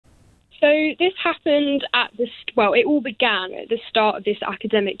So this happened it all began at the start of this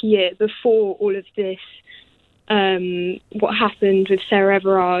academic year, before all of this, what happened with Sarah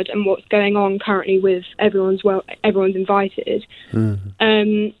Everard and what's going on currently with everyone's invited.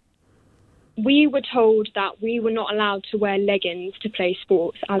 We were told that we were not allowed to wear leggings to play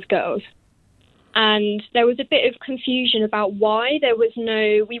sports as girls. And there was a bit of confusion about why.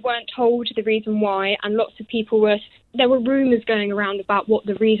 We weren't told the reason why, and lots of people there were rumours going around about what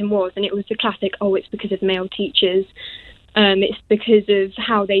the reason was, and it was the classic, it's because of male teachers. It's because of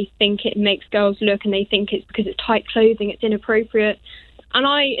how they think it makes girls look, and they think it's because it's tight clothing, it's inappropriate. And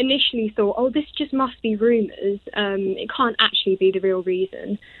I initially thought, this just must be rumours. It can't actually be the real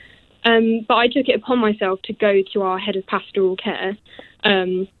reason. But I took it upon myself to go to our head of pastoral care.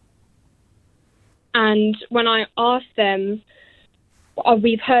 And when I asked them,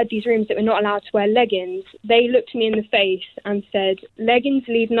 we've heard these rumours that we're not allowed to wear leggings, they looked me in the face and said, leggings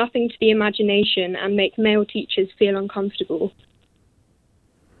leave nothing to the imagination and make male teachers feel uncomfortable.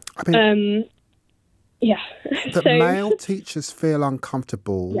 I mean, yeah. That male teachers feel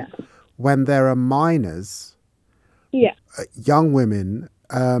uncomfortable when there are minors, young women,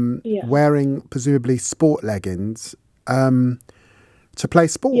 wearing presumably sport leggings to play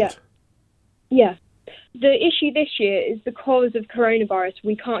sport. Yeah. The issue this year is because of coronavirus,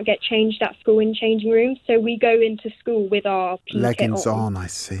 we can't get changed at school in changing rooms, so we go into school with our PE leggings kit on. I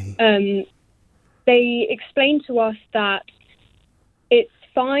see. They explained to us that it's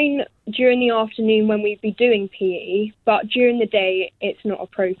fine during the afternoon when we'd be doing PE, but during the day it's not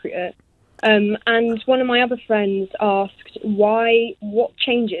appropriate. And one of my other friends asked what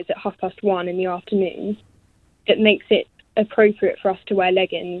changes at 1:30 in the afternoon that makes it appropriate for us to wear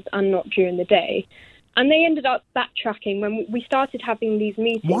leggings and not during the day. And they ended up backtracking when we started having these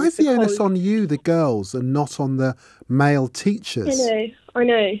meetings. Why is the onus on you, the girls, and not on the male teachers? I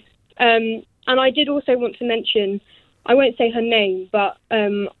know. And I did also want to mention, I won't say her name, but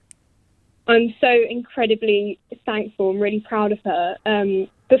I'm so incredibly thankful and really proud of her.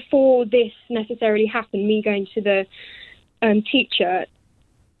 Before this necessarily happened, me going to the teacher,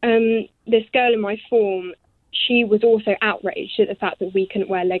 this girl in my form, she was also outraged at the fact that we couldn't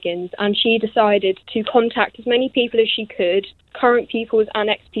wear leggings, and she decided to contact as many people as she could, current pupils and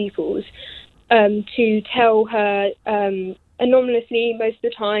ex-pupils, to tell her, anonymously most of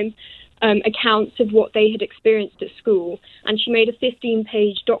the time, accounts of what they had experienced at school. And she made a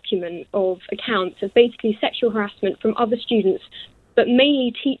 15-page document of accounts of basically sexual harassment from other students, but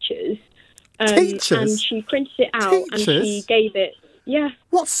mainly teachers. Teachers? And she printed it out and she gave it. Yeah.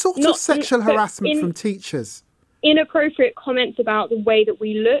 What sort of sexual harassment from teachers? Inappropriate comments about the way that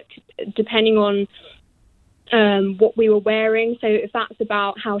we look, depending on what we were wearing. So if that's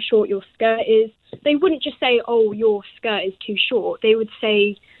about how short your skirt is, they wouldn't just say, your skirt is too short. They would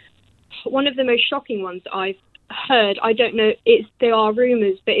say, one of the most shocking ones I've heard, I don't know, there are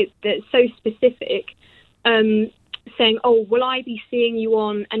rumours, but it's so specific, saying, will I be seeing you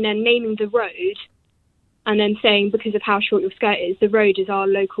on, and then naming the road, and then saying, because of how short your skirt is, the road is our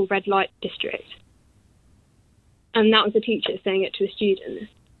local red light district. And that was a teacher saying it to a student,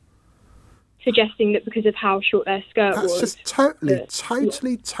 suggesting that because of how short their skirt was. That's just totally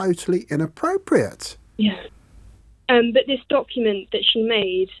inappropriate. Yeah. But this document that she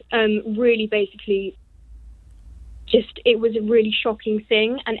made really basically it was a really shocking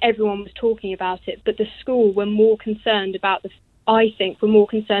thing, and everyone was talking about it. But the school were more concerned about the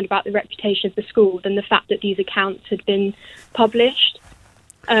reputation of the school than the fact that these accounts had been published.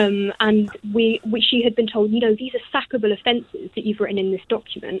 And she had been told, these are sackable offences that you've written in this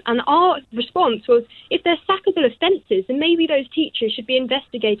document. And our response was, if they're sackable offences, then maybe those teachers should be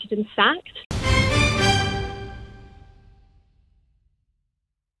investigated and sacked.